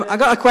I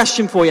got a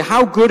question for you.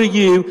 How good are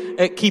you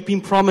at keeping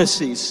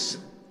promises?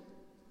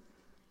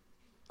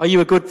 Are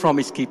you a good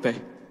promise keeper?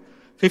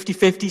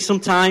 50-50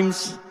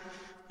 sometimes?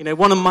 You know,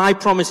 one of my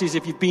promises,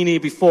 if you've been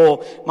here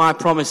before, my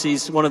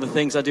promises, one of the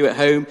things I do at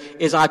home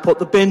is I put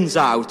the bins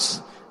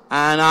out.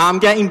 And I'm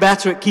getting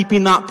better at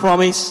keeping that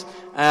promise.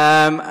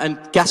 And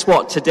guess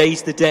what?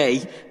 Today's the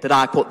day that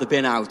I put the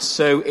bin out.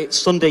 So it's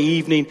Sunday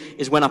evening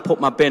is when I put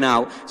my bin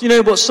out. So, you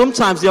know, but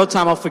sometimes the odd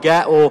time I'll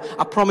forget, or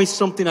I promise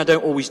something, I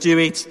don't always do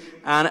it.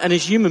 And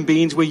as human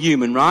beings, we're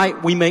human,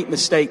 right? We make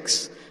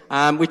mistakes.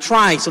 We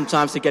try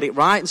sometimes to get it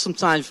right, and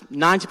sometimes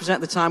 90%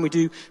 of the time we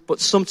do, but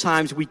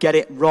sometimes we get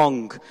it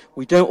wrong.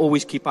 We don't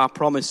always keep our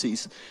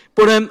promises.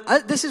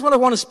 But this is what I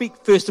want to speak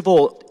first of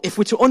all. If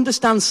we're to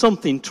understand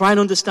something, try and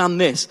understand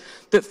this.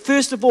 That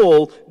first of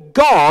all,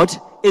 God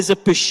is a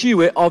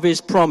pursuer of his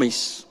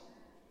promise.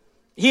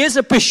 He is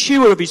a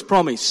pursuer of his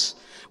promise.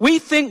 We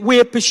think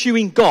we're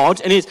pursuing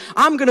God, and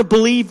I'm going to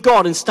believe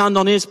God and stand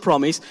on his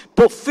promise.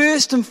 But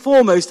first and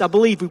foremost, I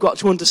believe we've got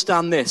to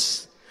understand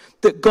this.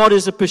 That God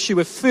is a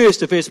pursuer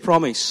first of his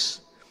promise.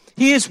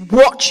 He is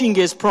watching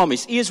his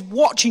promise. He is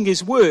watching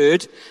his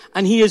word,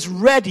 and he is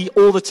ready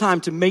all the time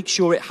to make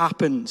sure it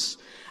happens.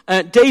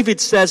 David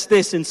says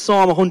this in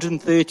Psalm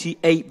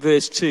 138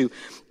 verse 2.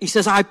 He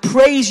says, I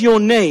praise your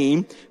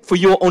name for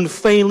your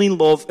unfailing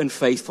love and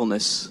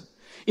faithfulness.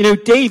 You know,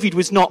 David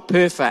was not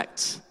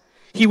perfect.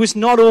 He was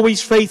not always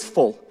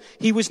faithful.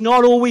 He was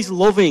not always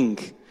loving.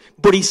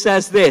 But he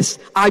says this,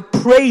 I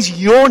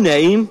praise your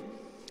name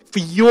for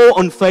your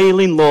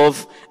unfailing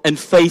love and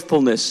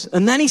faithfulness.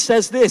 And then he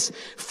says this,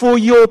 for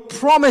your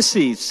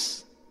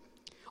promises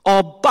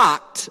are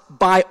backed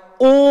by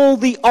all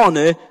the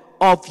honor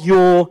of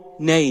your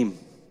name.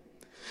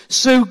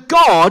 So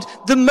God,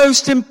 the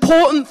most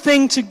important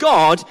thing to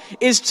God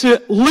is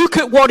to look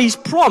at what he's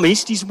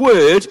promised, his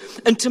word,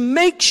 and to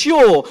make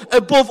sure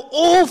above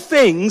all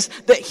things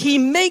that he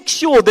makes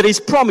sure that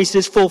his promise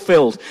is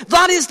fulfilled.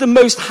 That is the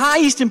most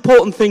highest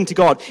important thing to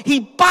God. He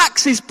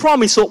backs his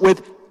promise up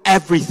with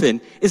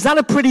everything. Is that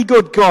a pretty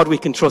good God we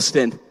can trust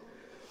in?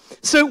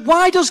 So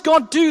why does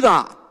God do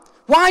that?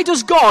 Why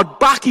does God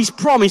back his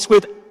promise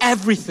with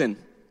everything?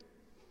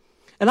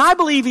 And I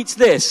believe it's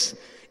this.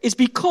 It's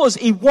because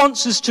he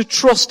wants us to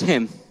trust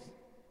him.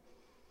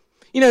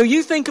 You know,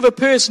 you think of a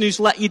person who's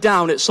let you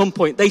down at some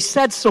point. They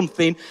said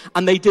something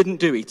and they didn't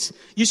do it.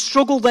 You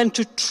struggle then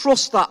to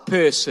trust that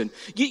person.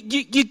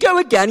 You go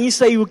again, you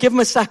say you'll give them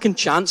a second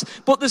chance,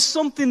 but there's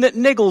something that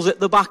niggles at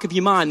the back of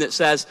your mind that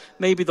says,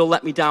 maybe they'll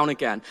let me down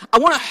again. I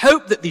want to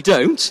hope that they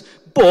don't,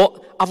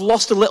 but I've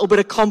lost a little bit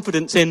of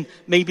confidence in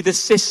maybe the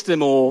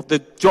system or the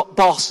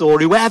boss or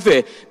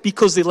whoever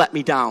because they let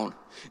me down.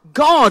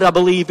 God, I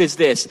believe, is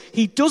this.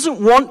 He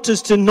doesn't want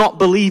us to not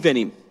believe in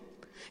him.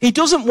 He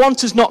doesn't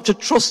want us not to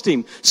trust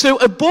him. So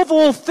above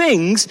all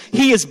things,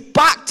 he has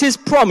backed his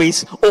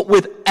promise up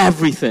with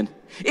everything.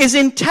 His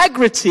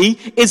integrity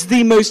is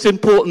the most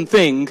important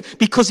thing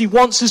because he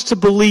wants us to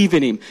believe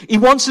in him. He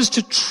wants us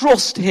to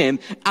trust him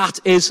at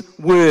his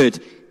word.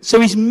 So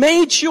he's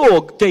made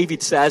sure,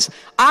 David says,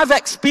 I've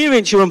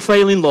experienced your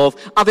unfailing love.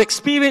 I've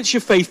experienced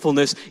your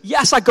faithfulness.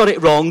 Yes, I got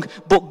it wrong,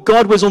 but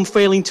God was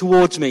unfailing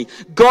towards me.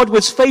 God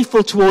was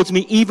faithful towards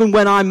me even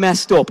when I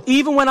messed up.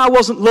 Even when I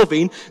wasn't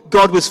loving,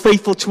 God was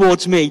faithful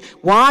towards me.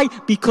 Why?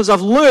 Because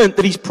I've learned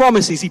that his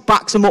promises, he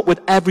backs them up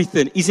with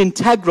everything. He's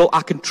integral.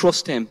 I can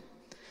trust him.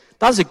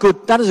 That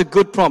is a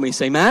good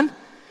promise. Amen?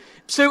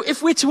 So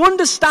if we're to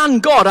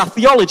understand God, our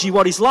theology,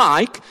 what he's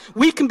like,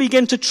 we can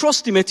begin to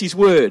trust him at his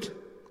word.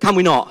 Can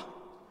we not?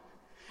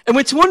 And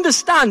we're to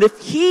understand if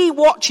he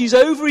watches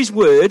over his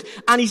word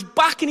and he's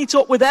backing it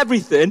up with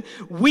everything,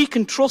 we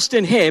can trust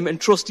in him and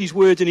trust his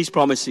word and his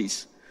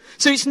promises.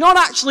 So it's not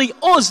actually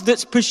us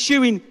that's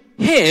pursuing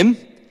him,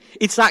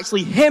 it's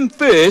actually him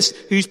first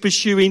who's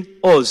pursuing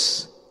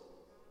us.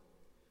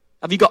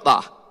 Have you got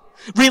that?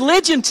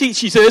 Religion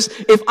teaches us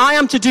if I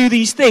am to do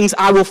these things,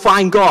 I will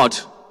find God.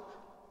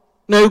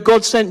 No,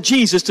 God sent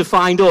Jesus to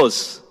find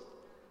us.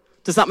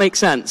 Does that make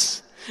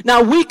sense?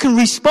 Now, we can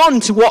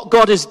respond to what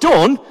God has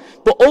done,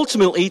 but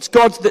ultimately it's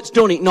God that's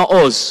done it, not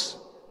us.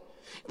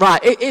 Right,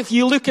 if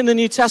you look in the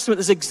New Testament,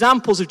 there's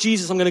examples of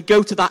Jesus. I'm going to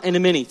go to that in a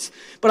minute.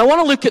 But I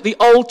want to look at the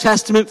Old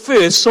Testament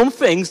first, some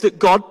things that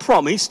God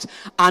promised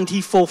and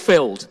he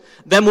fulfilled.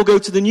 Then we'll go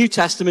to the New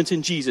Testament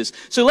in Jesus.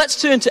 So let's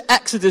turn to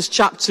Exodus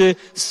chapter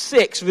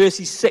 6,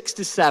 verses 6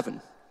 to 7.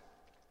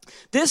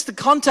 The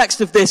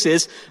context of this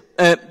is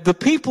the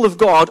people of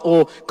God,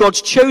 or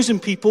God's chosen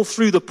people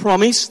through the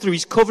promise, through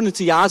his covenant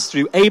he has,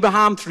 through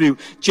Abraham, through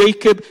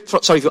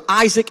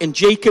Isaac and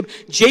Jacob.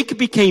 Jacob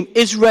became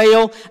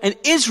Israel, and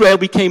Israel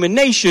became a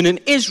nation,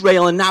 and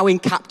Israel are now in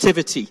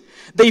captivity.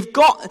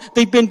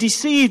 They've been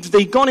deceived,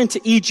 they've gone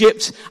into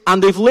Egypt,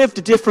 and they've lived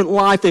a different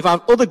life. They've had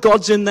other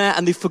gods in there,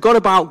 and they've forgot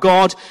about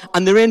God,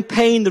 and they're in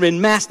pain, they're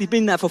in mess. They've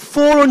been there for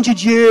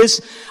 400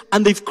 years,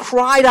 and they've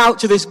cried out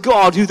to this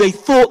God who they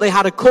thought they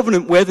had a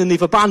covenant with, and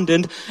they've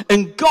abandoned.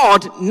 And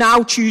God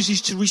now chooses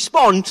to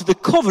respond to the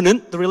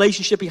covenant, the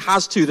relationship he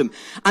has to them.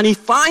 And he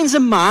finds a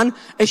man,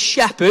 a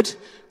shepherd,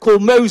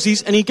 called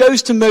Moses, and he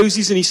goes to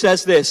Moses and he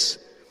says this,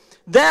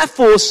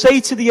 "Therefore say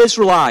to the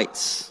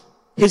Israelites,"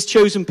 his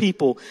chosen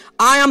people,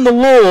 "I am the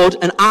Lord,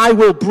 and I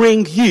will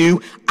bring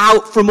you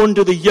out from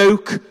under the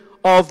yoke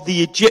of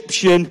the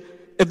Egyptians."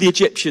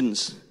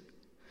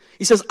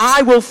 He says,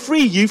 "I will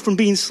free you from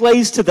being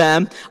slaves to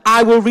them.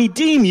 I will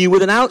redeem you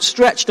with an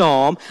outstretched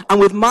arm and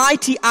with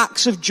mighty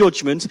acts of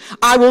judgment.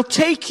 I will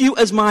take you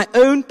as my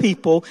own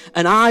people,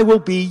 and I will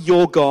be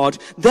your God.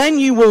 Then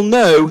you will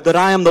know that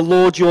I am the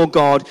Lord your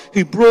God,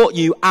 who brought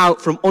you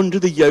out from under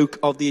the yoke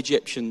of the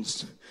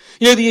Egyptians."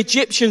 You know, the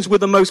Egyptians were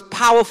the most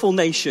powerful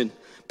nation,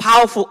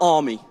 powerful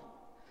army.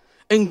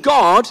 And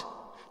God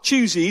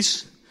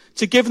chooses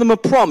to give them a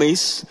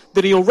promise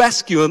that he'll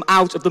rescue them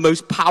out of the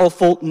most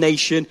powerful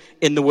nation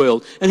in the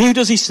world. And who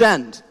does he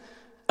send?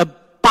 A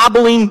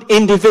babbling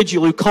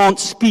individual who can't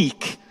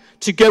speak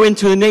to go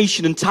into a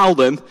nation and tell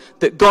them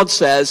that God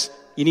says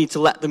you need to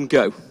let them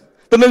go.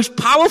 The most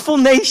powerful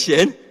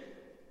nation,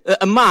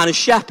 a man, a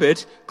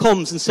shepherd,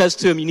 comes and says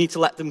to him, you need to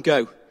let them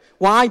go.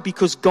 Why?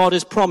 Because God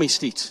has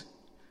promised it.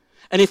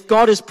 And if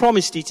God has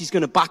promised it, he's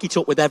going to back it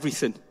up with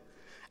everything.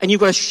 And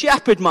you've got a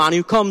shepherd man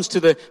who comes to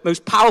the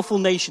most powerful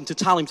nation to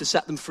tell him to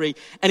set them free.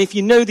 And if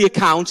you know the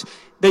account,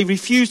 they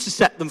refuse to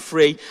set them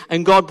free.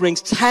 And God brings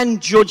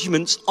 10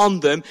 judgments on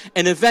them.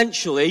 And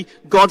eventually,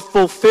 God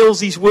fulfills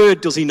his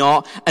word, does he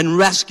not? And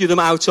rescue them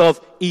out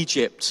of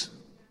Egypt.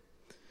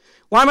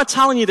 Why am I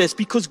telling you this?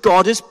 Because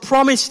God has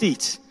promised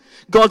it.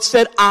 God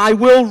said, I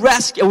will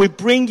rescue, I will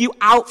bring you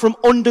out from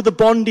under the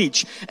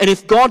bondage. And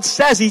if God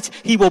says it,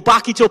 he will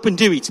back it up and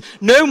do it.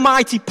 No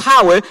mighty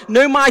power,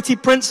 no mighty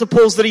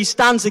principles that he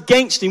stands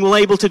against him will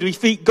able to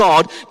defeat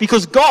God,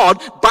 because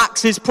God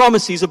backs his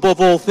promises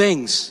above all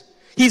things.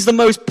 He's the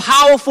most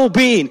powerful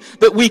being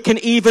that we can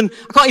even,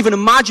 I can't even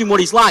imagine what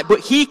he's like,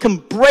 but he can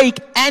break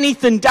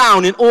anything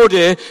down in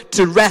order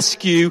to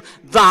rescue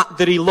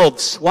that he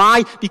loves.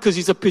 Why? Because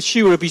he's a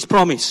pursuer of his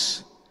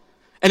promise.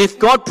 And if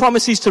God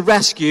promises to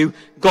rescue,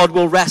 God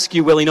will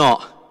rescue, will he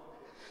not?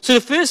 So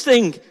the first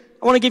thing,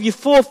 I want to give you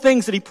 4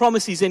 things that he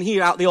promises in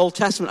here out of the Old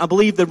Testament. I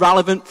believe they're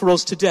relevant for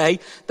us today.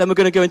 Then we're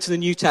going to go into the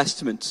New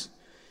Testament.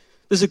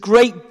 There's a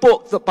great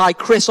book that by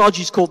Chris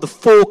Hodges called The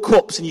 4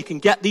 Cups, and you can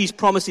get these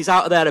promises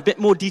out of there. A bit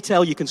more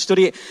detail, you can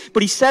study it.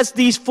 But he says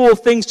these 4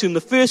 things to him.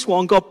 The first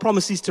one, God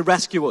promises to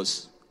rescue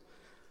us.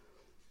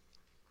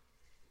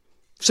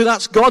 So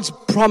that's God's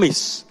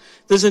promise.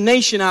 There's a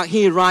nation out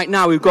here right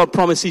now who God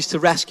promises to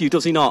rescue,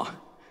 does he not?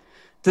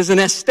 There's an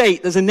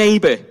estate, there's a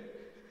neighbor.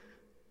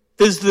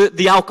 There's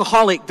the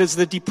alcoholic, there's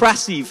the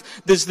depressive,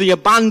 there's the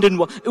abandoned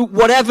one,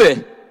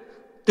 whatever.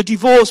 The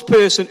divorced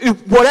person,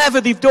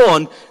 whatever they've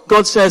done,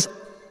 God says,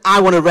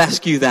 I want to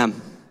rescue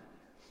them.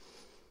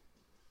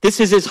 This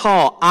is his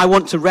heart. I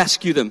want to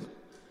rescue them.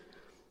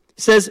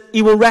 He says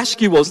he will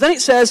rescue us. Then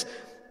it says,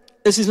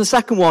 this is the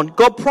second one,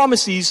 God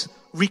promises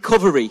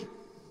recovery.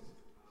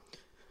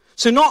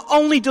 So not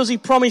only does he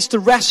promise to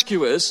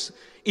rescue us,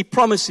 he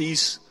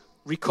promises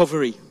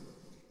recovery.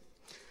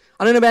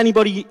 I don't know if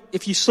anybody,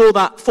 if you saw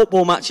that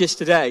football match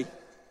yesterday,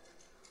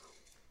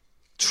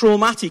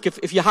 traumatic.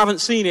 If you haven't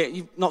seen it,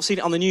 you've not seen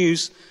it on the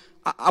news,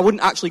 I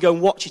wouldn't actually go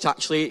and watch it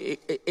actually.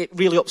 It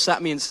really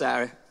upset me and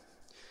Sarah.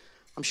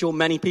 I'm sure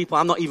many people,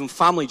 I'm not even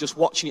family, just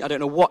watching it. I don't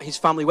know what his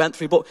family went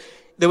through, but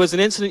there was an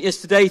incident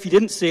yesterday, if you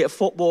didn't see it, a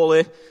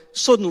footballer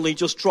suddenly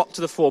just dropped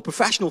to the floor.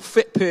 Professional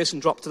fit person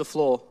dropped to the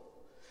floor.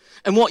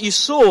 And what you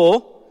saw,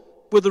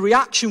 where the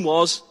reaction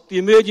was, the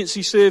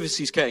emergency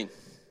services came.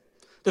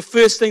 The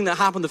first thing that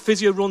happened, the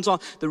physio runs on,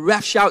 the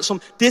ref shouts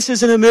on, this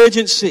is an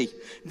emergency.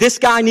 This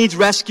guy needs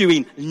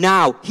rescuing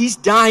now. He's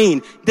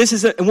dying.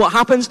 And what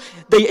happens?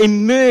 They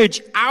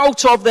emerge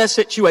out of their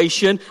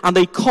situation and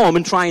they come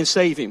and try and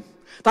save him.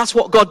 That's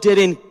what God did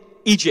in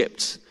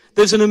Egypt.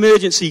 There's an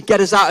emergency.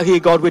 Get us out of here,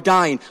 God. We're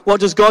dying. What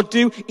does God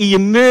do? He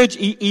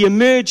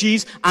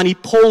emerges and he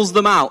pulls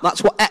them out.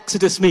 That's what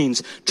Exodus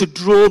means, to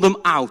draw them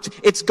out.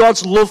 It's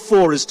God's love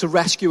for us to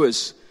rescue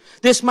us.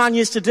 This man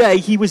yesterday,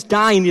 he was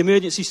dying. The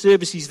emergency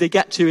services, they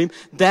get to him.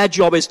 Their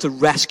job is to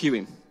rescue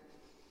him,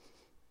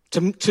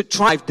 to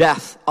drive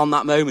death on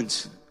that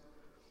moment.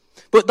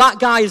 But that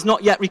guy is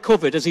not yet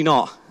recovered, is he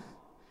not?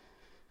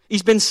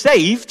 He's been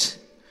saved,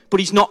 but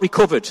he's not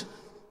recovered.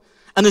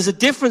 And there's a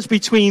difference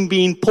between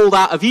being pulled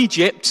out of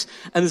Egypt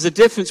and there's a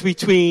difference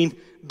between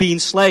being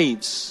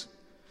slaves.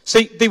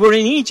 See, they were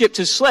in Egypt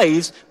as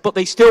slaves, but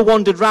they still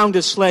wandered around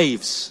as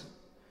slaves.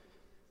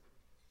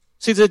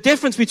 See, there's a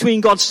difference between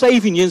God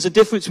saving you and there's a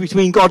difference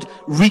between God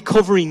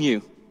recovering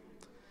you.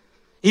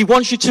 He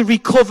wants you to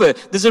recover.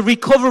 There's a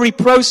recovery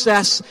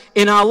process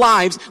in our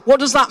lives. What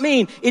does that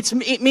mean?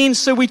 It means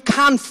so we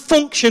can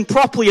function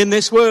properly in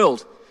this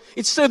world.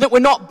 It's so that we're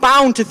not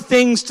bound to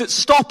things that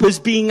stop us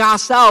being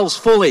ourselves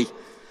fully.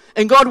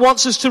 And God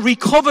wants us to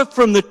recover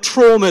from the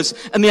traumas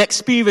and the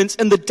experience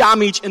and the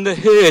damage and the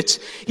hurt.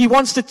 He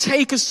wants to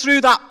take us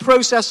through that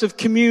process of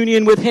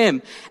communion with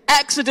him.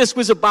 Exodus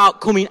was about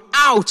coming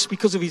out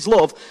because of his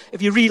love.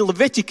 If you read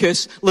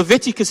Leviticus,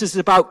 Leviticus is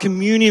about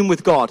communion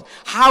with God.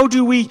 How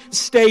do we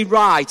stay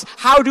right?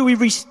 How do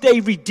we stay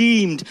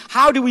redeemed?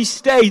 How do we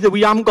stay that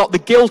we haven't got the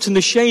guilt and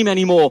the shame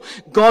anymore?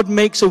 God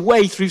makes a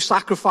way through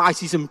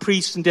sacrifices and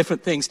priests and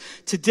different things.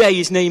 Today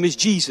his name is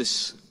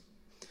Jesus.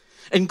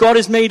 And God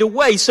has made a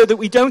way so that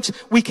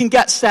we can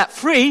get set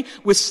free,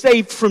 we're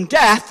saved from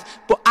death,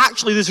 but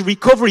actually there's a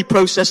recovery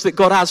process that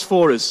God has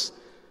for us.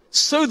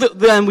 So that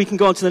then we can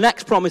go on to the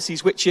next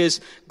promises, which is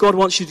God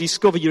wants you to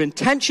discover your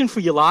intention for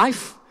your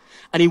life,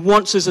 and he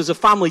wants us as a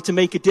family to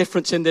make a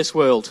difference in this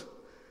world.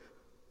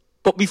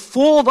 But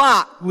before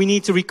that, we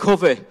need to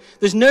recover.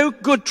 There's no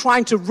good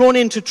trying to run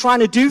into trying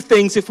to do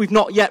things if we've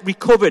not yet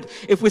recovered,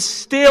 if we're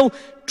still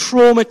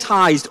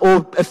traumatized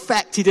or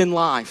affected in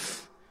life.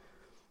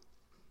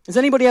 Has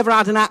anybody ever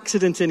had an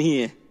accident in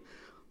here?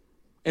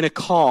 In a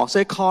car?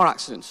 Say a car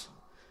accident.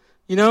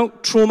 You know,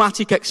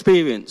 traumatic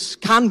experience.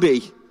 Can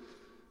be.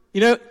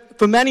 You know,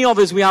 for many of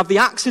us, we have the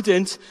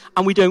accident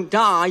and we don't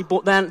die,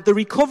 but then the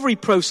recovery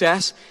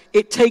process,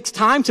 it takes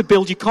time to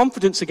build your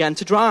confidence again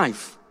to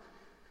drive.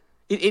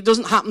 It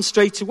doesn't happen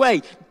straight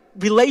away.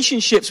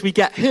 Relationships, we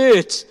get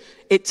hurt.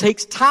 It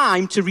takes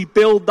time to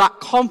rebuild that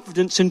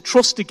confidence and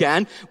trust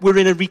again. We're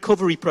in a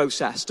recovery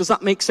process. Does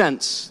that make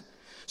sense?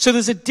 So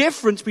there's a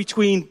difference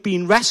between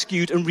being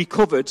rescued and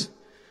recovered,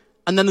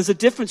 and then there's a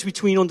difference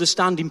between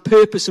understanding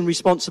purpose and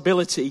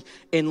responsibility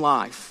in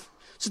life.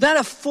 So there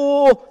are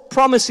 4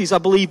 promises I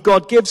believe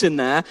God gives in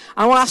there.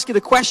 I want to ask you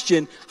the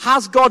question,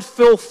 has God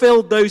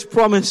fulfilled those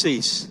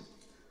promises?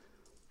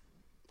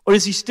 Or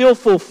is he still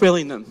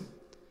fulfilling them?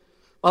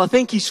 Well, I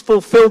think he's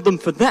fulfilled them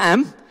for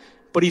them,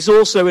 but he's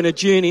also in a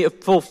journey of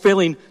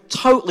fulfilling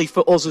totally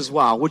for us as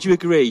well. Would you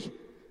agree?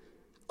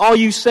 Are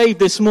you saved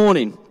this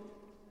morning?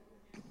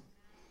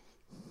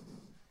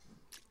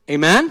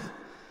 Amen?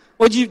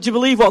 Well, do you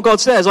believe what God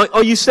says?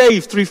 Are you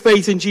saved through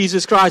faith in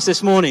Jesus Christ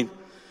this morning?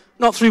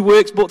 Not through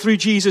works, but through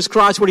Jesus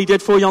Christ, what he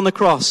did for you on the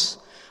cross.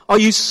 Are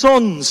you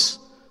sons?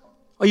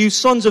 Are you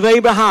sons of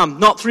Abraham?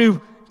 Not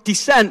through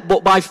descent,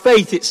 but by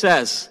faith, it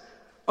says.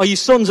 Are you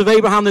sons of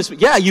Abraham this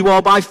week? Yeah, you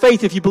are by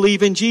faith if you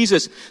believe in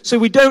Jesus. So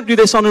we don't do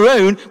this on our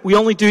own. We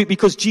only do it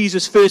because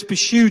Jesus first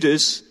pursued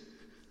us.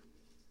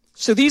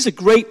 So these are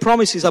great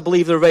promises, I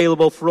believe, that are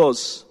available for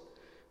us.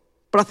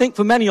 But I think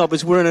for many of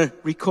us, we're in a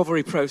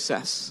recovery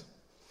process.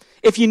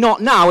 If you're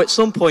not now, at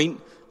some point,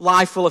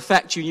 life will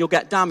affect you and you'll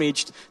get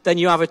damaged. Then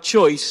you have a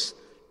choice.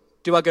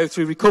 Do I go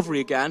through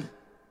recovery again?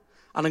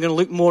 And I'm going to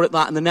look more at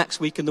that in the next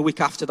week and the week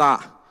after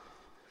that.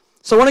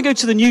 So I want to go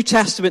to the New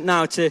Testament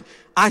now to,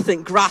 I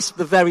think, grasp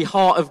the very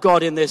heart of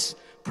God in this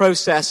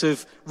process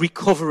of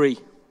recovery.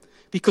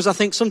 Because I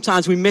think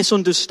sometimes we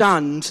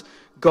misunderstand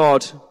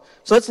God.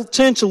 So let's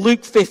turn to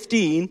Luke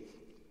 15.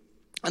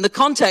 And the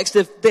context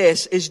of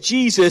this is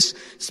Jesus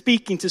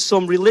speaking to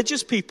some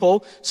religious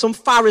people, some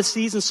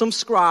Pharisees and some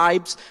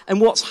scribes.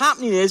 And what's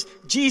happening is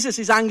Jesus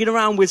is hanging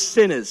around with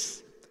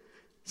sinners.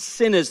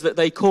 Sinners that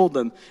they called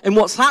them. And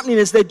what's happening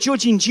is they're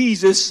judging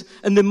Jesus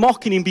and they're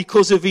mocking him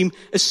because of him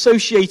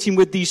associating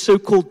with these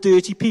so-called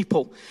dirty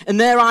people. And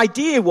their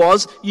idea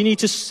was you need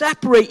to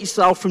separate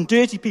yourself from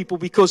dirty people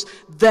because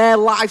their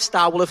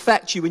lifestyle will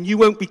affect you and you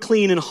won't be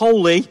clean and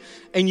holy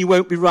and you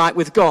won't be right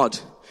with God.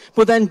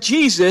 But then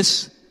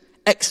Jesus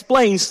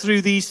explains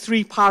through these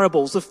 3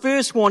 parables. The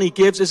first one he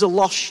gives is a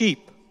lost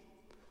sheep.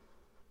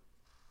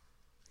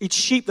 It's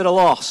sheep that are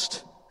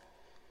lost.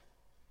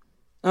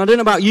 Now, I don't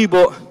know about you,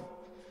 but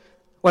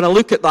when I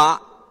look at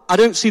that, I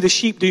don't see the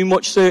sheep doing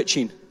much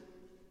searching.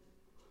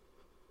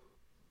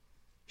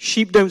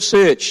 Sheep don't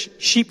search.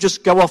 Sheep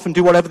just go off and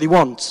do whatever they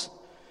want.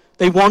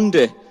 They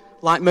wander,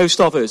 like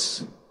most of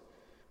us.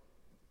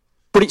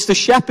 But it's the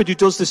shepherd who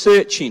does the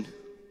searching. Do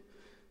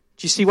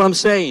you see what I'm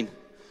saying?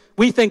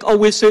 We think, oh,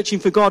 we're searching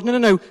for God.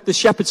 No. The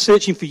shepherd's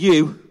searching for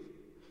you.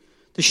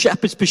 The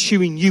shepherd's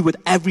pursuing you with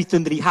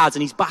everything that he has,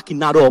 and he's backing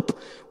that up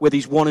with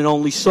his one and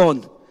only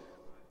son.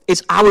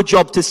 It's our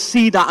job to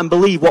see that and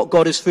believe what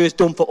God has first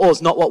done for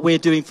us, not what we're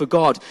doing for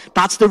God.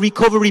 That's the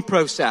recovery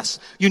process.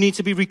 You need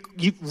to be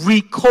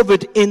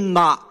recovered in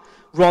that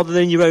rather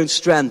than your own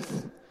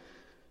strength.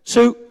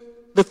 So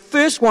the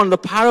first one, the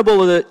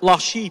parable of the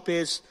lost sheep,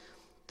 is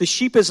the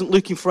sheep isn't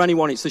looking for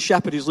anyone. It's the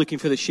shepherd who's looking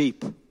for the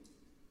sheep.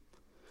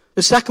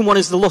 The second one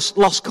is the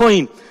lost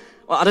coin.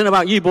 Well, I don't know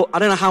about you, but I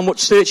don't know how much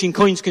searching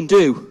coins can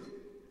do.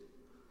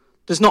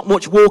 There's not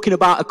much walking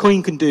about a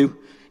coin can do.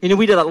 You know,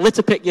 we did a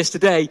litter pick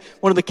yesterday.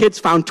 One of the kids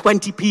found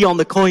 20p on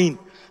the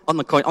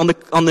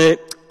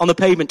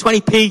pavement.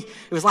 20p.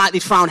 It was like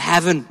they'd found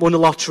heaven, won the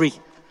lottery.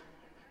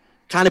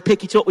 Trying to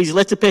pick it up with his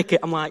litter picket.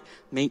 I'm like,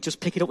 mate, just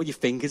pick it up with your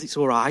fingers. It's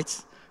all right.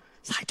 It's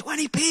like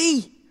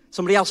 20p.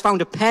 Somebody else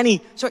found a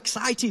penny. So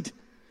excited.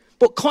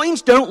 But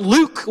coins don't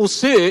look or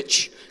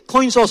search.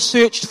 Coins are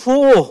searched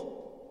for.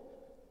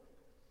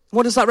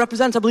 What does that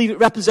represent? I believe it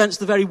represents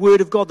the very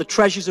word of God, the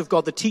treasures of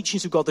God, the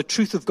teachings of God, the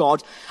truth of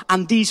God.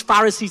 And these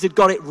Pharisees had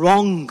got it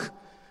wrong.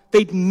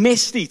 They'd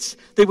missed it.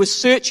 They were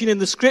searching in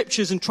the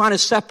scriptures and trying to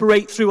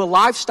separate through a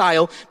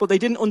lifestyle, but they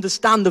didn't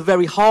understand the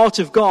very heart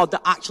of God,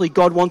 that actually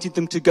God wanted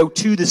them to go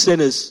to the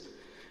sinners.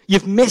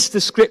 You've missed the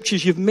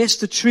scriptures. You've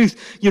missed the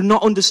truth. You're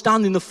not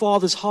understanding the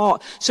Father's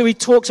heart. So he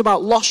talks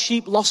about lost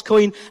sheep, lost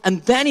coin,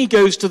 and then he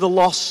goes to the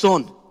lost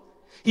son.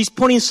 He's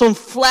putting some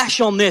flesh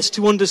on this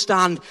to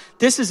understand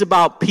this is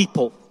about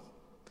people.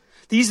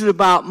 These are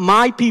about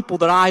my people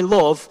that I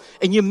love,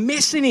 and you're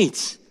missing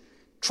it.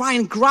 Try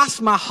and grasp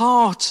my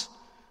heart.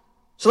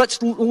 So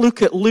let's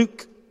look at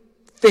Luke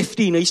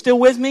 15. Are you still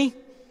with me?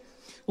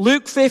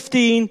 Luke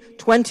 15,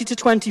 20 to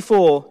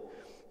 24.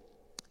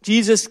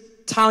 Jesus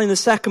telling the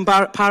second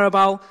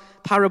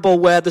parable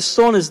where the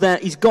son is there.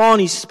 He's gone,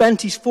 he's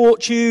spent his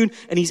fortune,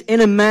 and he's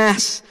in a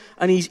mess,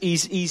 and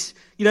he's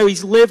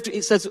lived,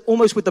 it says,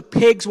 almost with the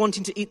pigs,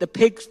 wanting to eat the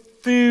pig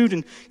food,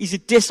 and he's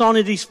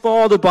dishonored his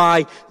father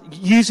by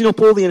using up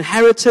all the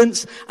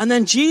inheritance. And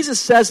then Jesus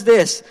says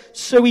this,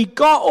 so he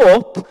got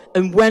up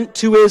and went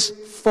to his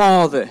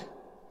father.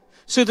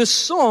 So the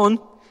son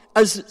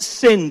has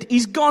sinned.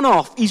 He's gone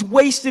off. He's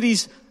wasted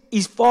his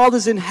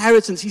father's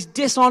inheritance. He's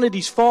dishonored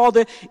his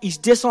father. He's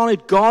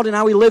dishonored God in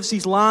how he lives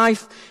his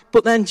life.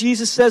 But then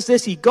Jesus says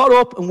this, he got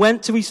up and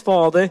went to his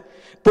father.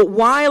 But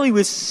while he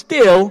was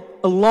still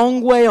a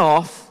long way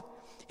off,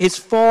 his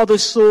father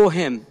saw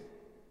him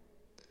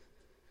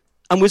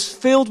and was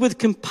filled with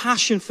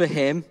compassion for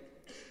him.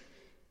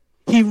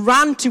 He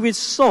ran to his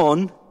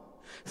son,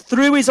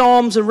 threw his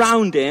arms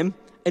around him,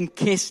 and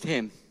kissed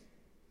him.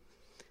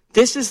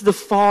 This is the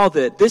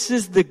Father. This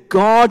is the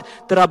God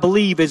that I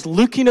believe is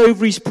looking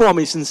over his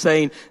promise and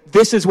saying,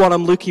 this is what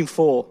I'm looking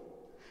for.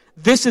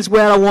 This is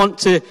where I want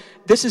to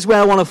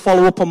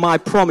follow up on my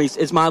promise,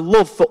 is my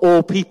love for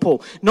all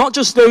people. Not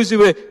just those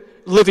who are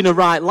living a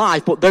right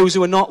life, but those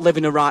who are not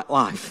living a right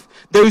life.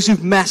 Those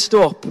who've messed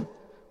up.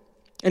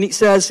 And it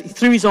says, he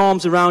threw his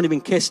arms around him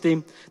and kissed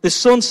him. The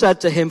son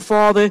said to him,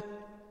 Father,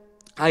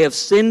 I have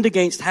sinned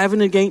against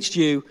heaven and against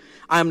you.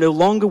 I am no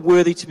longer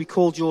worthy to be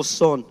called your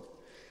son.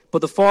 But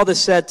the father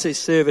said to his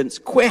servants,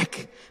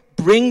 quick,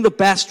 bring the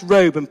best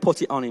robe and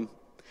put it on him.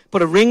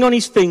 Put a ring on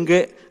his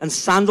finger and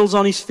sandals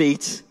on his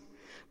feet.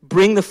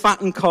 Bring the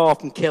fattened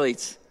calf and kill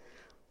it.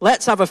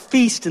 Let's have a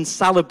feast and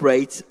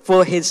celebrate,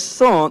 for his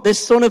son, this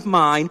son of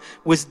mine,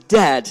 was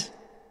dead.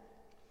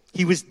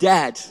 He was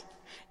dead.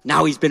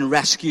 Now he's been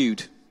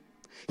rescued.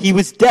 He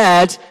was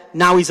dead.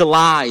 Now he's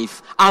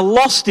alive. I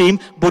lost him,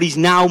 but he's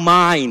now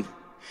mine.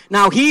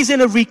 Now, he's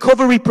in a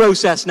recovery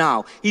process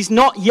now. He's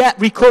not yet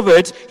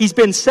recovered. He's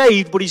been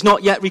saved, but he's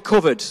not yet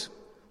recovered.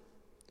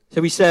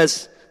 So he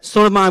says,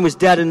 son of mine was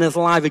dead and is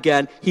alive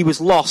again. He was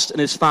lost and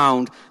is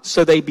found.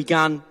 So they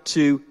began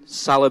to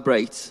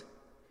celebrate.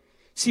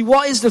 See,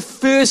 what is the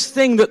first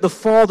thing that the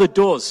father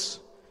does?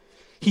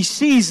 He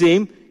sees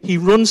him, he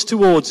runs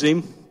towards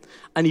him,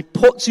 and he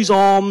puts his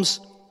arms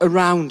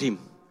around him.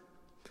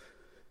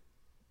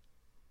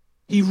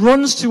 He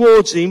runs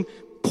towards him,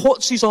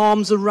 puts his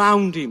arms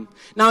around him.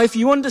 Now, if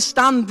you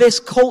understand this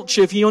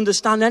culture, if you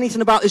understand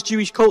anything about this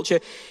Jewish culture,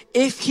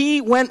 if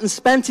he went and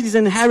spent his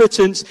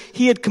inheritance,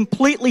 he had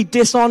completely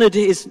dishonored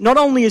not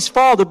only his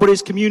father, but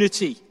his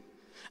community.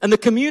 And the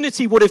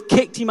community would have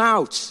kicked him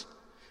out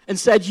and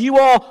said, you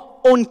are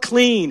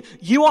unclean.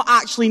 You are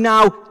actually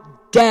now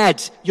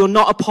dead. You're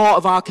not a part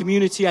of our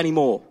community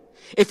anymore.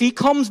 If he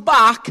comes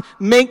back,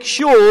 make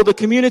sure the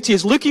community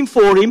is looking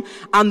for him,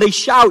 and they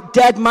shout,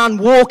 dead man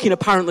walking,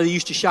 apparently they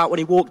used to shout when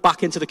he walked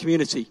back into the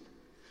community.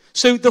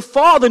 So the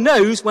father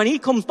knows when he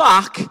comes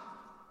back,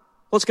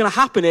 what's going to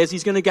happen is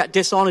he's going to get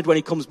dishonored when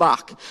he comes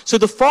back. So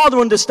the father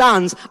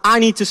understands, I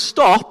need to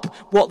stop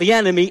what the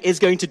enemy is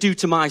going to do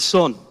to my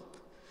son.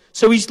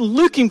 So he's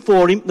looking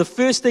for him. The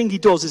first thing he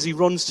does is he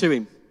runs to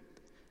him,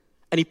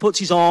 and he puts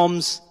his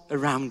arms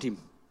around him.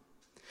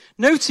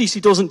 Notice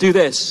he doesn't do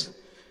this.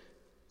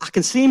 I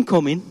can see him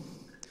coming.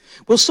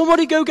 Will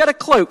somebody go get a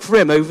cloak for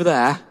him over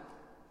there?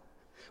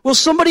 Will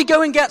somebody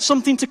go and get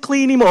something to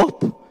clean him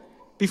up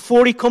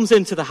before he comes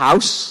into the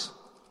house?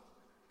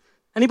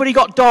 Anybody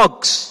got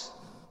dogs?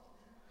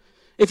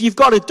 If you've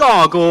got a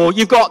dog, or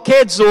you've got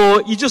kids,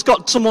 or you just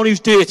got someone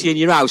who's dirty in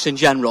your house in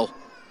general,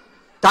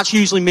 that's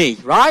usually me,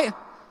 right?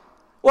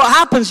 What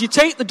happens, you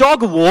take the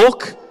dog a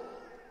walk,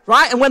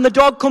 right? And when the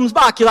dog comes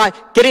back, you're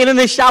like, get in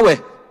the shower.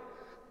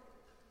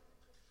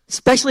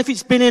 Especially if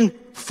it's been in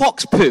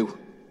fox poo.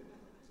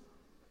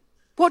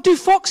 What do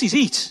foxes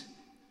eat?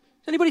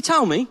 Does anybody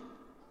tell me?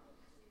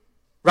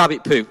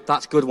 Rabbit poo.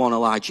 That's a good one,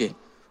 Elijah.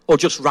 Or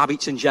just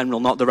rabbits in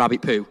general, not the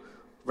rabbit poo.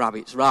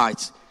 Rabbits,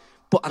 right.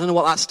 But I don't know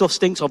what that stuff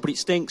stinks of, but it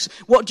stinks.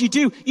 What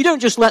do? You don't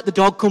just let the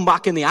dog come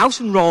back in the house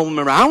and roll him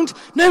around.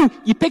 No,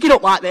 you pick it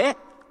up like that.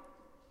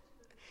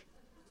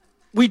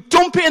 We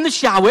dump it in the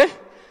shower,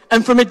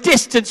 and from a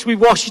distance we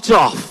wash it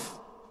off.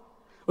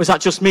 Or is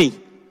that just me?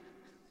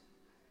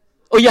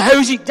 Or you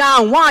hose it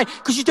down. Why?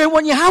 Because you don't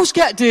want your house to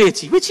get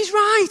dirty, which is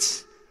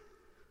right.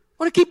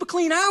 Want to keep a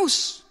clean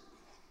house.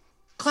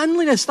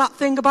 cleanliness, that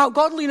thing about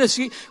godliness.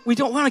 We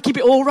don't want to keep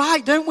it all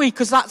right, don't we?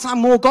 Because that's I'm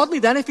more godly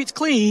then if it's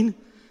clean.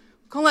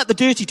 Can't let the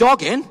dirty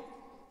dog in.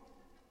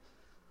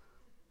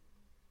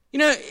 You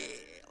know,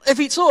 if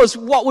it's us,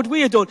 what would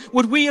we have done?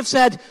 Would we have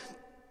said,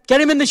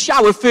 get him in the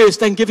shower first,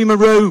 then give him a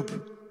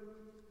robe?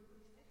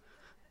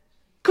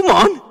 Come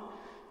on.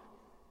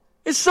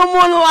 Is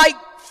someone like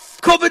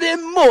covered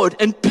in mud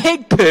and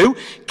pig poo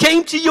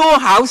came to your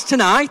house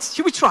tonight?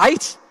 Should we try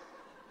it?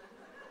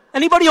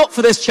 Anybody up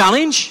for this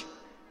challenge?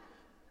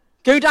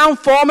 Go down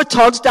Farmer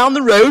Todd's down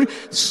the road,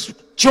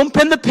 jump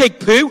in the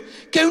pig poo,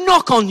 go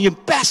knock on your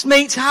best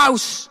mate's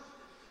house.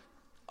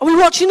 Are we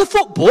watching the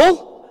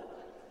football?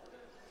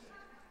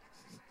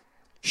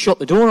 Shut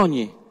the door on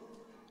you.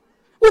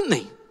 Wouldn't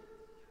they?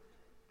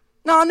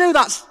 Now, I know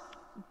that's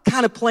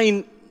kind of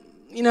playing,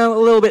 a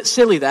little bit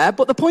silly there,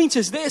 but the point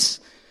is this.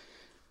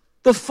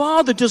 The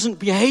Father doesn't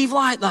behave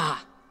like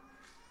that.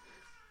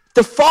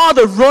 The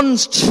Father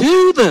runs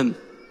to them.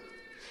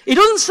 He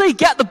doesn't say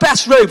get the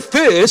best robe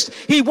first.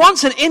 He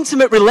wants an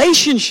intimate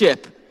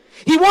relationship.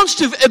 He wants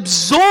to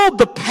absorb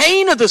the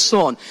pain of the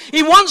Son.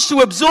 He wants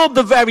to absorb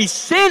the very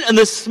sin and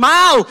the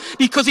smile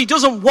because he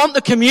doesn't want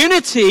the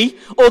community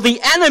or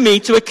the enemy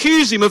to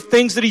accuse him of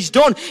things that he's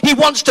done. He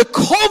wants to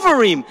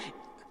cover him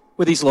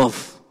with his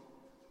love.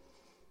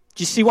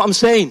 Do you see what I'm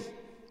saying?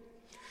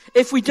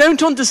 If we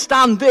don't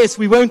understand this,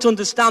 we won't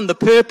understand the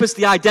purpose,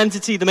 the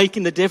identity, the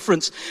making the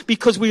difference,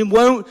 because we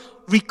won't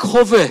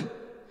recover.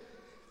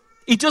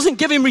 He doesn't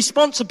give him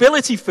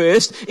responsibility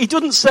first. He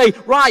doesn't say,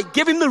 right,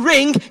 give him the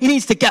ring. He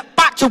needs to get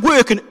back to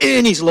work and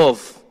earn his love.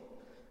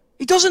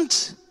 He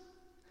doesn't.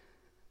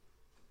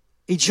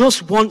 He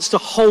just wants to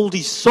hold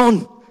his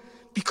Son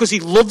because he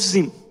loves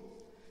him.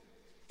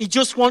 He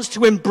just wants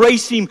to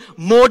embrace him,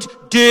 mud,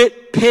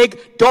 dirt,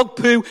 pig, dog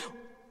poo,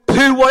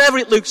 whatever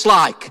it looks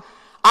like.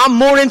 I'm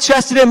more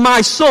interested in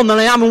my Son than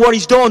I am in what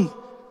he's done.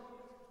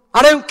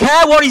 I don't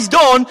care what he's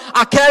done.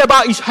 I care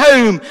about his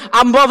home.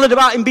 I'm bothered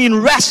about him being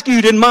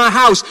rescued in my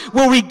house.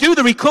 Will we do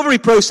the recovery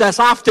process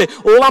after?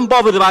 All I'm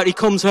bothered about, he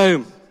comes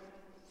home.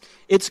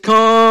 It's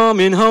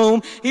coming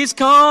home. He's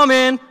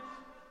coming.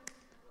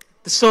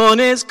 The Son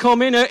is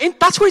coming home.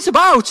 That's what it's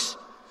about.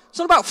 It's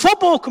not about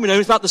football coming home.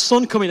 It's about the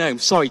Son coming home.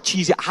 Sorry,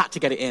 cheesy. I had to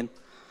get it in.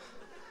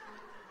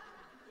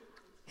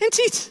 Isn't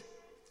it?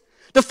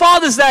 The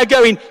Father's there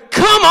going,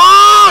 come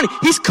on!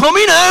 He's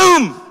coming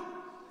home!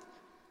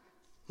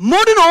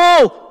 Mud and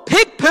all,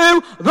 pig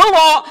poo, the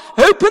lot,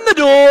 open the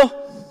door.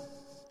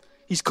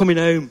 He's coming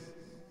home.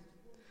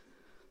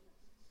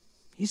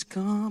 He's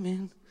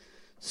coming.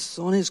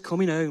 Son is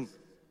coming home.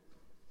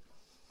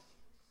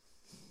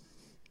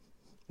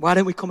 Why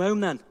don't we come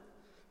home then?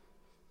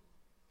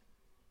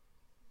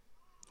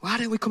 Why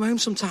don't we come home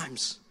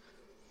sometimes?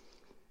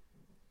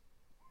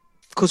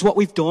 Because what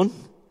we've done.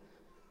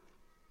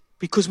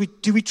 Because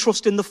do we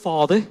trust in the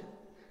Father?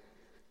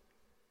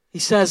 He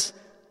says,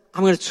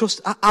 I'm going to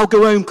trust, I'll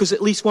go home because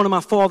at least one of my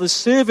Father's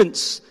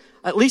servants,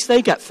 at least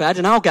they get fed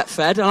and I'll get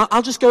fed and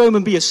I'll just go home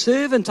and be a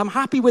servant. I'm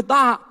happy with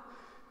that.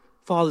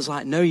 Father's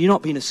like, no, you're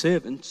not being a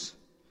servant.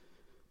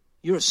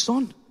 You're a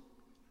son.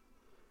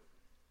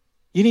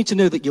 You need to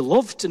know that you're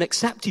loved and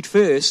accepted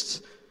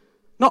first,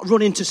 not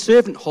run into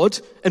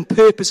servanthood and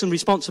purpose and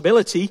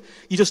responsibility.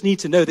 You just need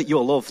to know that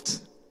you're loved.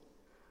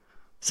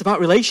 It's about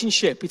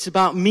relationship. It's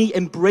about me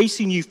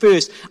embracing you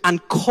first and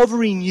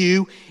covering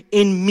you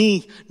in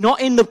me. Not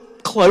in the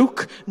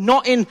cloak,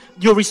 not in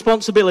your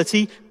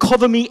responsibility.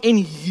 Cover me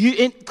in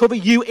you, cover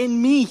you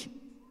in me.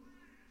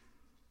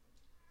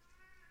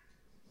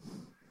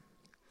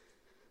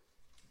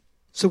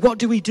 So what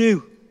do we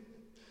do?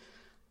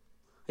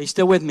 Are you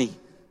still with me?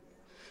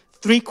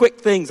 3 quick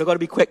things. I've got to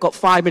be quick, got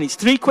 5 minutes.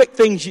 3 quick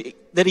things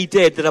that he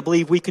did that I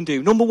believe we can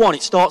do. Number 1,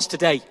 it starts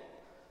today.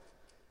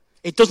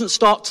 It doesn't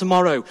start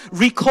tomorrow.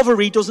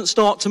 Recovery doesn't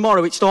start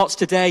tomorrow. It starts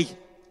today.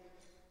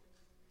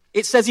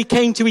 It says he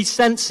came to his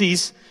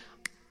senses.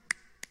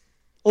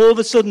 All of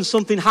a sudden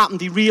something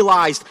happened. He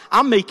realized,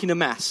 I'm making a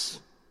mess.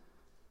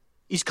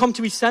 He's come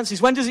to his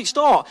senses. When does it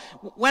start?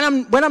 When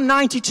I'm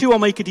 92, I'll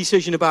make a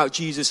decision about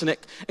Jesus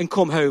and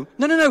come home.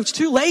 No, it's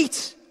too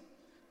late.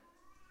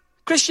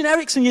 Christian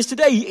Eriksen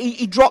yesterday,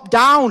 he dropped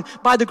down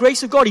by the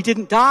grace of God. He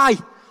didn't die.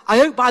 I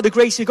hope by the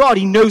grace of God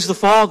he knows the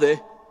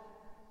Father.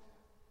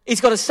 He's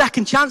got a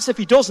second chance if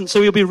he doesn't,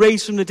 so he'll be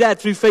raised from the dead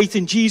through faith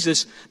in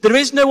Jesus. There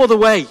is no other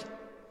way.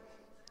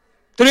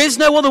 There is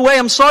no other way.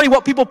 I'm sorry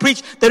what people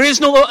preach. There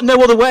is no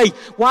other way.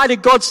 Why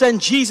did God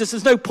send Jesus?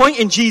 There's no point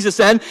in Jesus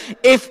then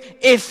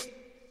if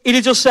he'd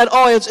have just said,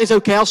 oh, it's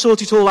okay, I'll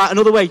sort it all out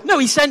another way. No,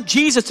 he sent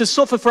Jesus to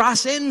suffer for our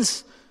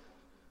sins.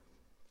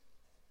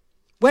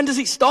 When does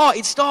it start?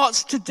 It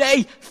starts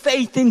today.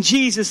 Faith in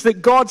Jesus,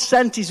 that God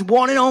sent his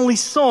one and only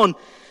Son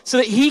so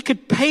that he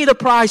could pay the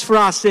price for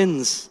our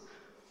sins.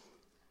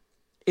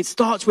 It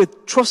starts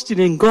with trusting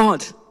in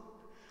God.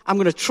 I'm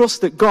going to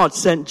trust that God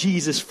sent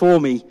Jesus for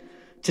me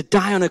to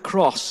die on a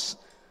cross.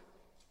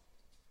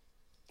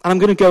 And I'm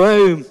going to go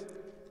home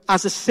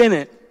as a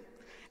sinner.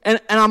 And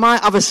I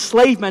might have a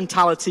slave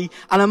mentality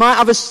and I might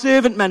have a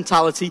servant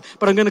mentality,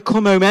 but I'm going to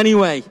come home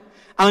anyway.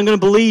 And I'm going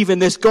to believe in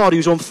this God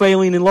who's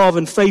unfailing in love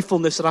and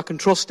faithfulness that I can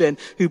trust in,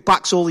 who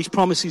backs all these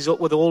promises up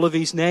with all of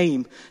his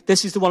name.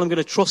 This is the one I'm going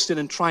to trust in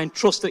and try and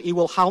trust that he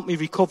will help me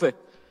recover.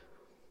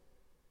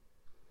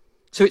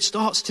 So it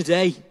starts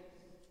today.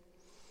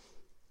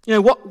 You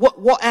know,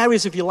 what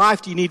areas of your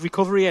life do you need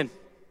recovery in?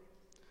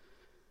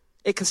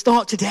 It can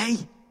start today.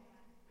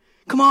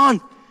 Come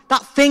on.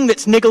 That thing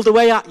that's niggled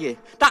away at you.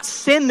 That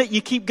sin that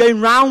you keep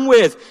going round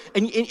with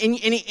and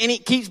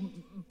it keeps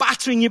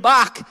battering you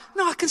back.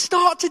 No, I can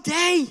start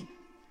today.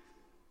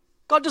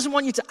 God doesn't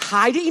want you to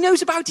hide it. He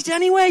knows about it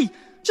anyway.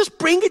 Just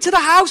bring it to the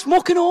house,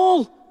 muck and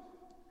all.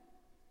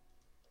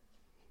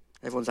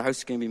 Everyone's house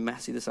is going to be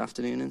messy this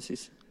afternoon, isn't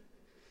it?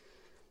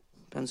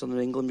 Depends on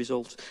the England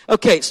results.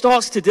 Okay, it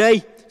starts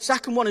today.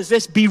 Second one is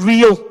this: be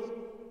real.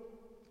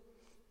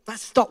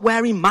 Let's stop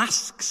wearing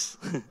masks.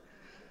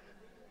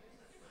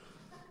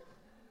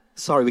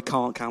 Sorry, we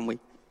can't, can we?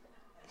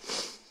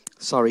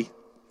 Sorry.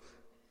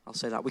 I'll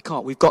say that. We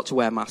can't. We've got to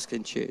wear masks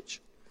in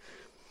church.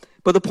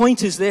 But the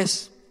point is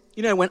this.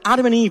 You know, when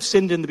Adam and Eve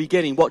sinned in the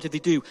beginning, what did they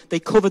do? They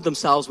covered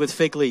themselves with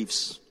fig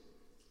leaves.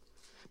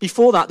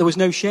 Before that, there was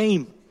no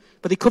shame.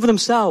 But they covered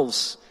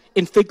themselves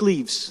in fig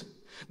leaves.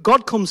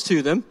 God comes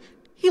to them.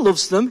 He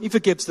loves them. He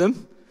forgives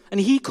them. And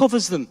he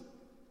covers them.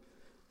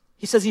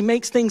 He says he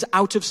makes things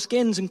out of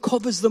skins and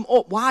covers them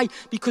up. Why?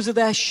 Because of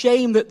their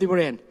shame that they were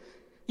in.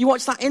 You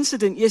watched that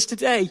incident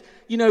yesterday.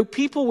 You know,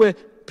 people were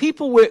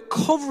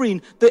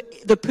covering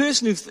the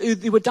person who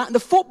they were. The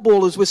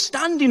footballers were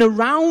standing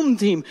around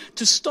him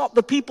to stop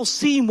the people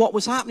seeing what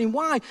was happening.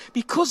 Why?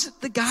 Because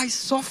the guy's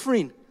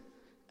suffering,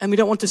 and we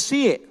don't want to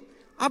see it.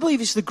 I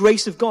believe it's the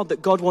grace of God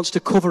that God wants to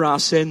cover our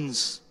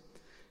sins.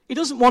 He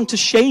doesn't want to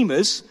shame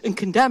us and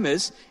condemn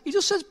us. He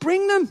just says,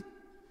 bring them.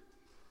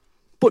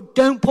 But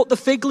don't put the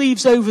fig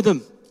leaves over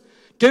them.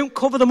 Don't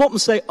cover them up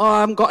and say, oh, I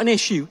haven't got an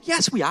issue.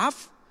 Yes, we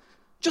have.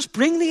 Just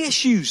bring the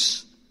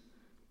issues.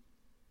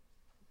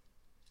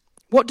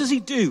 What does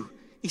he do?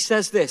 He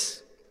says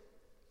this: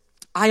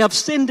 I have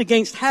sinned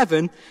against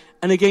heaven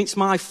and against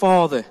my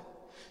Father.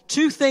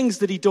 Two things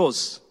that he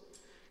does.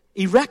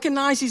 He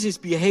recognizes his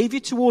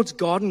behavior towards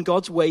God and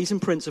God's ways and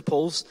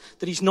principles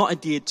that he's not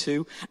adhered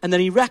to. And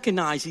then he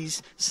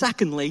recognizes,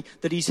 secondly,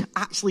 that he's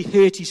actually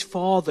hurt his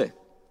Father.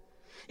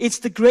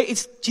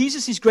 It's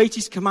Jesus'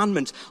 greatest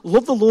commandment.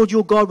 Love the Lord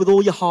your God with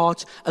all your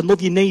heart and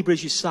love your neighbor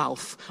as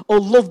yourself. Or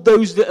love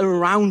those that are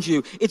around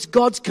you. It's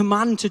God's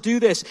command to do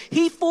this.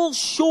 He falls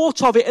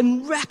short of it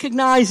and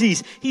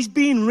recognizes he's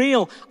being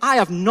real. I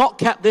have not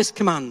kept this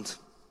command.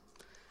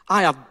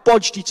 I have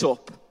bodged it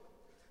up.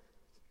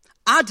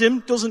 Adam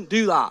doesn't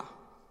do that.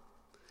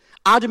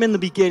 Adam in the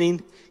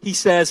beginning, he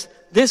says,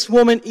 this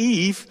woman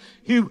Eve,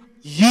 who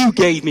you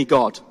gave me,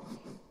 God.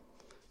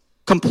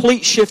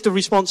 Complete shift of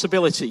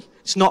responsibility.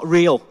 It's not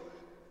real.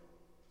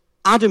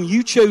 Adam,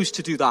 you chose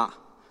to do that.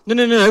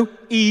 No.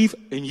 Eve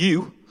and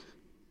you.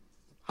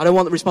 I don't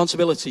want the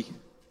responsibility.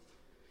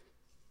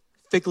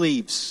 Fig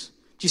leaves.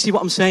 Do you see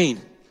what I'm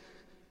saying?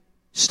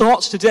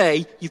 Starts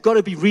today. You've got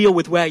to be real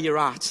with where you're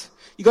at.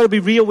 You've got to be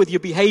real with your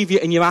behavior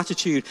and your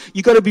attitude.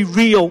 You've got to be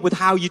real with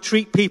how you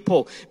treat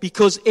people.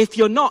 Because if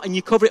you're not and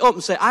you cover it up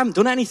and say, I haven't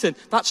done anything,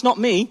 that's not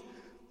me.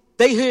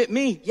 They hurt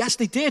me. Yes,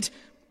 they did.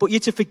 But you're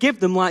to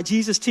forgive them like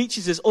Jesus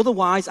teaches us.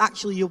 Otherwise,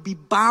 actually, you'll be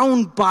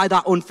bound by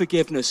that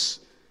unforgiveness.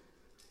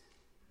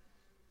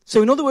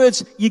 So in other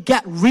words, you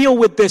get real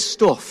with this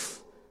stuff.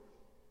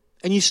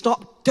 And you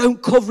stop,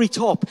 don't cover it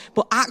up.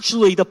 But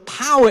actually, the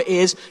power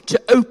is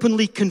to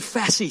openly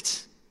confess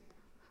it.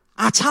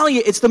 I tell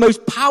you, it's the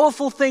most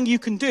powerful thing you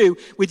can do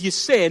with your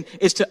sin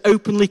is to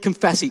openly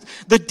confess it.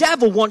 The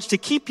devil wants to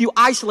keep you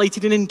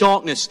isolated and in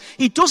darkness.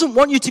 He doesn't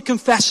want you to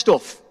confess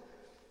stuff.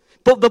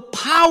 But the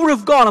power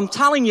of God, I'm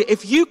telling you,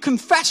 if you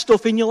confess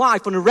stuff in your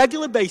life on a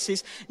regular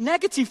basis,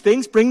 negative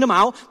things, bring them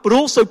out, but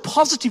also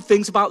positive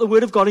things about the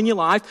Word of God in your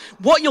life,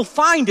 what you'll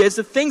find is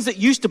the things that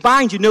used to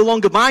bind you no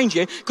longer bind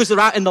you because they're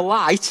out in the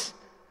light.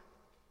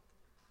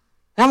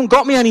 They haven't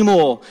got me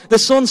anymore. The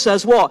Son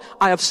says what?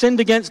 I have sinned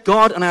against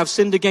God and I have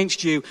sinned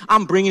against you.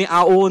 I'm bringing it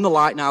out all in the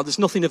light now. There's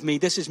nothing of me.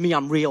 This is me.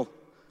 I'm real.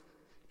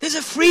 There's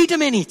a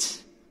freedom in it.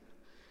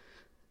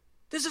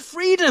 There's a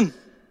freedom.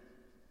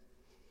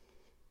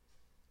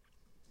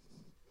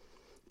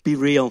 Be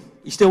real.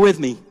 You still with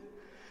me?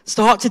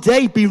 Start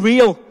today. Be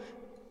real.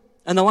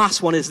 And the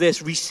last one is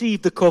this.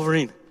 Receive the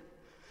covering.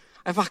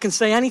 If I can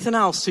say anything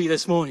else to you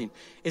this morning,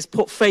 is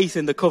put faith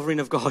in the covering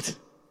of God.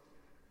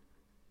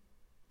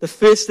 The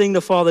first thing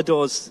the Father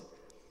does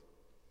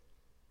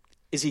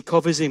is he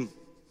covers him.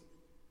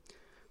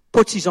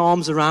 Puts his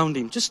arms around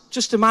him.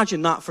 Just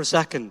imagine that for a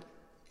second.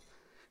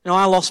 You know,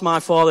 I lost my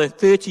father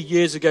 30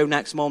 years ago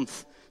next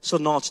month.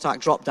 Sudden heart attack,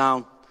 dropped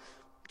down.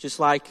 Just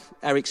like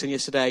Ericsson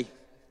yesterday.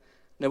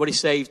 Nobody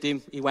saved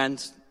him. He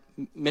went.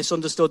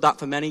 Misunderstood that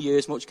for many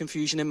years. Much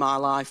confusion in my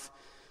life.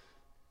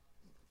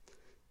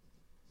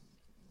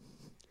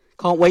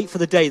 Can't wait for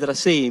the day that I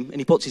see him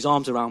and he puts his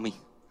arms around me.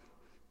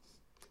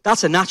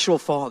 That's a natural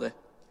father.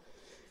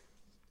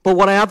 But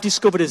what I have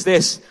discovered is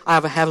this. I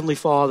have a heavenly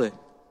Father.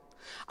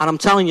 And I'm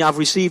telling you, I've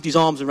received his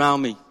arms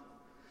around me.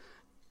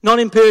 Not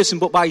in person,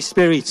 but by His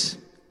Spirit.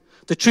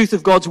 The truth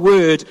of God's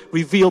word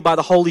revealed by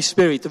the Holy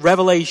Spirit. The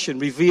revelation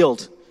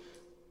revealed.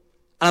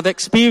 And I've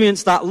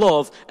experienced that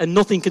love, and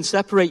nothing can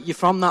separate you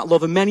from that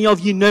love. And many of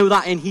you know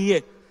that in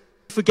here.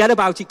 Forget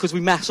about it because we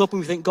mess up and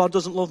we think God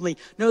doesn't love me.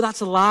 No,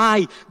 that's a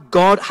lie.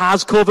 God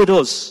has covered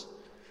us.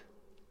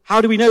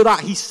 How do we know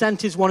that? He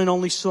sent His one and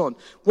only Son.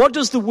 What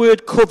does the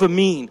word cover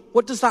mean?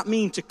 What does that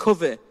mean, to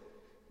cover?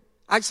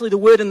 Actually, the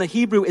word in the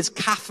Hebrew is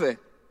kafir.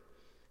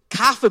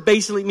 Kafir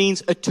basically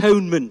means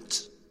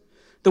atonement.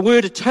 The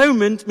word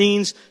atonement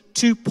means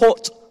to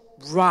put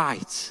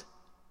right.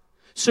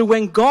 So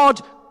when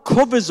God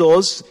covers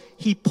us,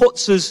 He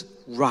puts us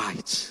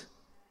right.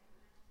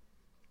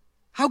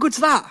 How good's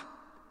that?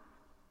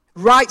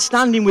 Right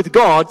standing with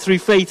God through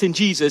faith in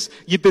Jesus,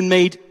 you've been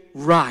made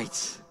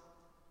right.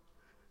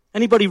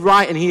 Anybody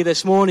right in here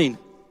this morning?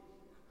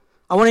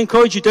 I want to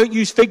encourage you, don't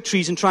use fig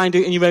trees and try and do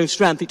it in your own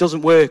strength. It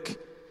doesn't work.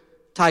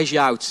 Tires you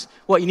out.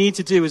 What you need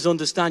to do is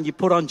understand you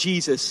put on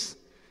Jesus,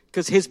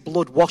 because His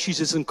blood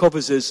washes us and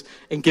covers us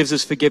and gives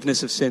us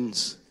forgiveness of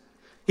sins.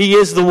 He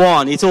is the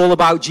one. It's all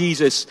about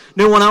Jesus.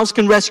 No one else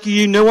can rescue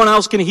you. No one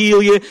else can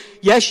heal you.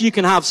 Yes, you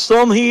can have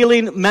some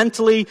healing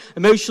mentally,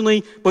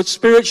 emotionally, but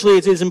spiritually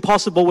it is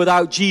impossible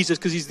without Jesus,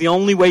 because He's the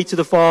only way to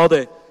the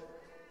Father.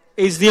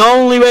 He's the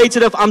only way to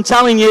the... I'm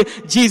telling you,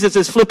 Jesus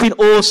is flipping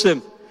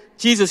awesome.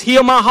 Jesus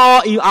healed my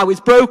heart. I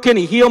was broken.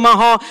 He healed my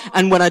heart.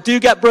 And when I do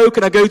get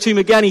broken, I go to Him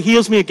again. He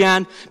heals me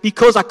again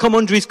because I come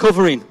under His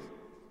covering.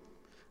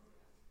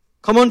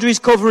 Come under His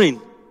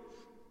covering.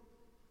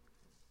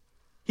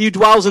 He who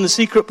dwells in the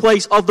secret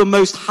place of the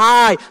Most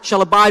High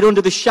shall abide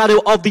under the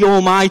shadow of the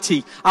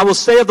Almighty. I will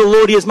say of the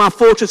Lord, He is my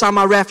fortress and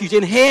my refuge.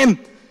 In Him.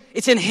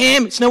 It's in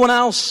Him. It's no one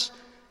else.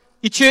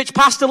 Your church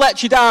pastor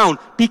lets you down.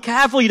 Be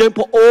careful you don't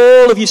put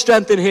all of your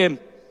strength in him.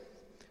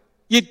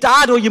 Your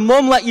dad or your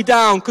mum let you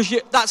down because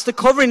that's the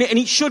covering, and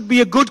it should be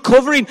a good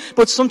covering,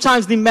 but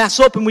sometimes they mess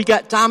up and we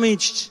get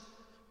damaged.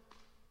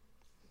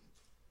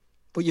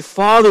 But your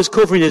Father's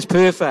covering is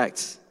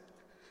perfect.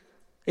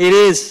 It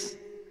is.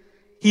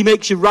 He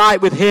makes you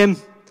right with Him.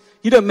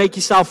 You don't make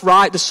yourself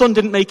right. The Son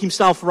didn't make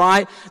Himself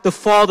right. The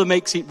Father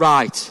makes it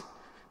right.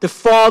 The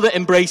Father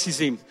embraces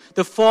Him.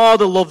 The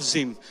Father loves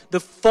Him. The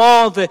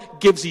Father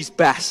gives His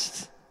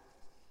best.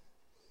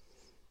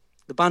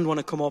 The band want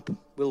to come up.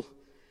 We'll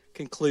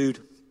conclude.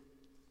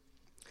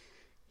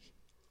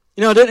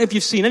 You know, I don't know if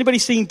you've seen, anybody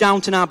seen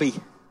Downton Abbey?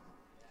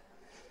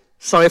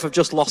 Sorry if I've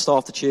just lost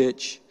half the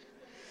church.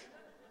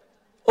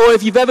 Or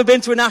if you've ever been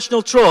to a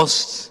National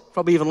Trust,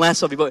 probably even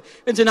less of you, but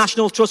been to a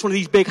National Trust, one of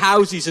these big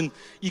houses, and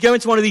you go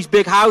into one of these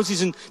big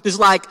houses and there's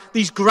like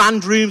these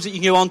grand rooms that you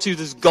can go onto,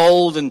 there's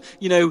gold and,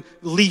 you know,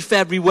 leaf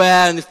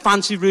everywhere and the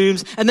fancy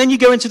rooms, and then you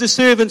go into the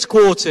servants'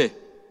 quarter.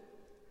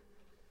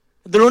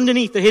 They're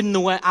underneath, they're hidden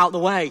out the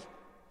way.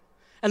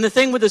 And the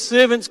thing with the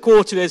servants'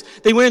 quarter is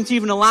they weren't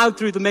even allowed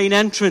through the main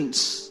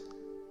entrance.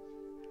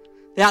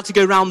 They had to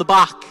go round the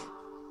back.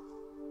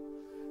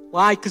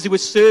 Why? Because they were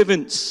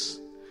servants.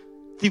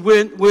 They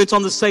weren't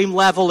on the same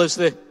level as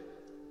the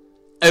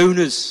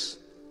owners.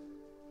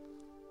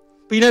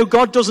 But you know,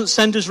 God doesn't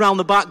send us round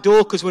the back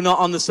door because we're not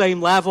on the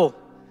same level.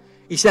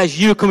 He says,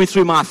 you're coming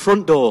through my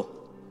front door.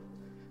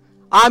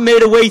 I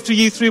made a way through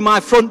you through my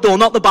front door,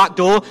 not the back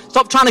door.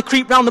 Stop trying to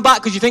creep round the back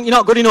because you think you're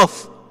not good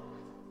enough.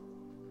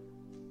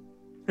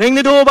 Ring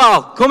the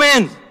doorbell. Come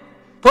in.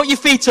 Put your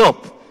feet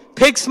up.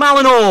 Pig smell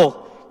and all.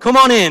 Come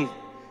on in.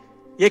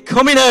 You're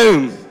coming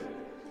home.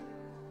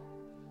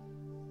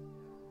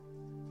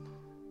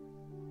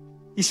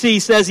 You see, he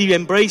says he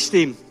embraced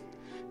him.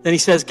 Then he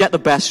says, get the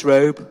best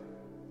robe.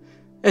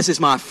 This is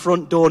my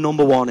front door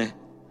number one.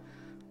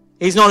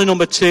 He's not a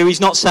number two. He's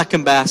not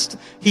second best.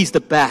 He's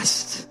the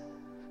best.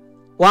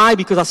 Why?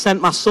 Because I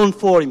sent my Son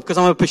for him. Because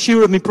I'm a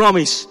pursuer of my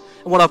promise.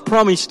 And what I've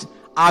promised,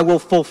 I will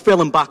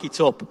fulfill and back it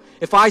up.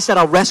 If I said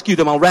I'll rescue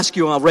them, I'll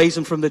rescue them. I'll raise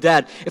them from the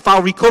dead. If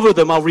I'll recover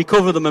them, I'll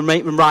recover them and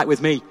make them right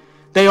with me.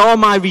 They are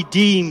my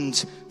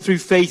redeemed through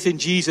faith in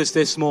Jesus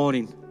this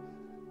morning.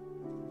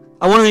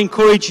 I want to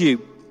encourage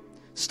you.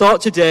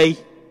 Start today.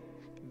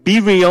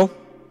 Be real.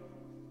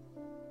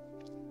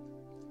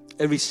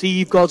 And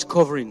receive God's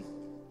covering.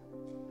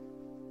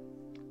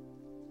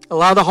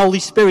 Allow the Holy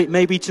Spirit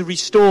maybe to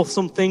restore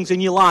some things in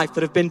your life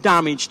that have been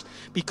damaged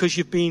because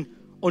you've been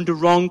under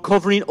wrong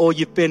covering or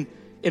you've been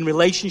in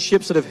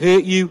relationships that have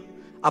hurt you.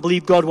 I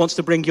believe God wants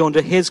to bring you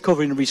under His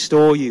covering and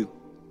restore you.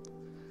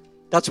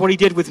 That's what He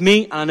did with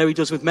me, and I know He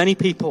does with many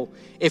people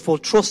if we'll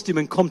trust Him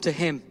and come to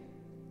Him.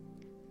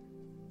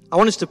 I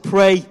want us to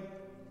pray,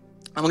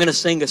 and we're going to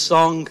sing a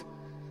song.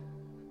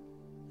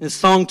 And the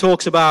song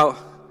talks about,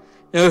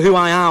 you know, who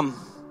I am,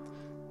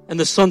 and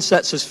the Son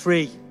sets us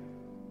free.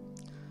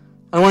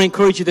 I want to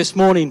encourage you this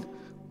morning,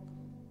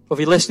 or if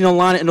you're listening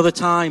online at another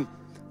time,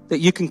 that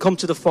you can come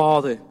to the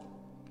Father.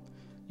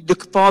 The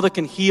Father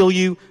can heal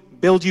you,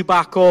 build you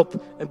back up,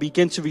 and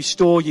begin to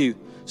restore you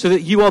so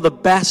that you are the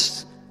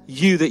best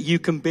you that you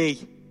can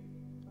be.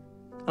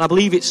 And I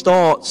believe it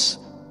starts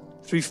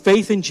through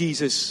faith in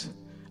Jesus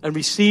and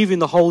receiving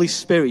the Holy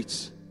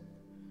Spirit.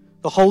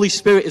 The Holy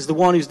Spirit is the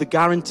one who's the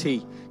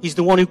guarantee. He's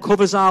the one who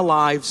covers our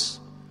lives,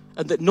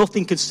 and that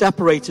nothing can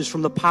separate us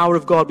from the power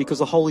of God because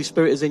the Holy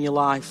Spirit is in your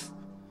life.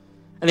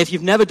 And if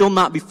you've never done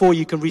that before,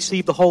 you can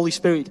receive the Holy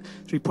Spirit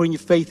through putting your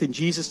faith in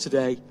Jesus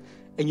today.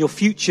 And your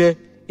future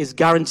is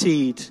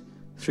guaranteed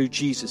through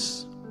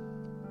Jesus.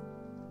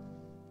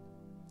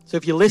 So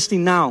if you're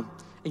listening now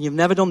and you've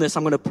never done this,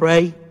 I'm going to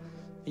pray.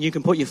 And you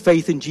can put your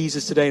faith in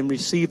Jesus today and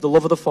receive the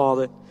love of the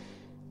Father.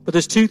 But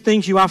there's two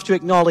things you have to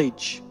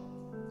acknowledge,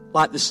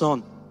 like the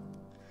Son. Do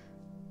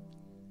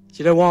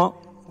you know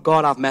what?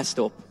 God, I've messed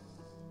up.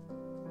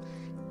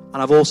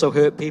 And I've also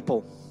hurt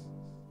people.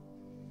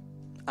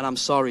 And I'm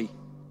sorry.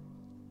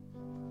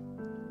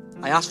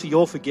 I ask for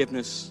your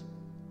forgiveness.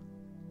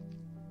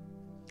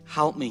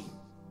 Help me.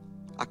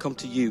 I come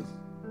to you.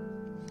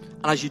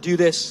 And as you do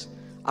this,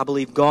 I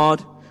believe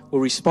God will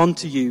respond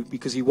to you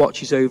because he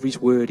watches over his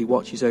word. He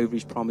watches over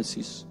his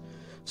promises.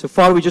 So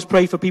Father, we just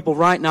pray for people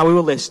right now who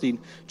are listening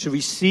to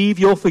receive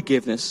your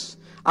forgiveness.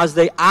 As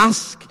they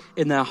ask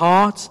in their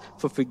hearts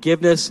for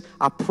forgiveness,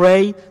 I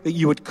pray that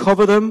you would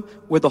cover them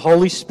with the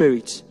Holy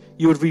Spirit.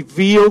 You would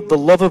reveal the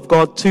love of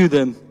God to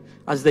them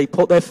as they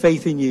put their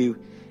faith in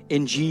you.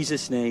 In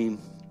Jesus' name,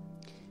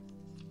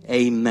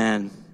 amen.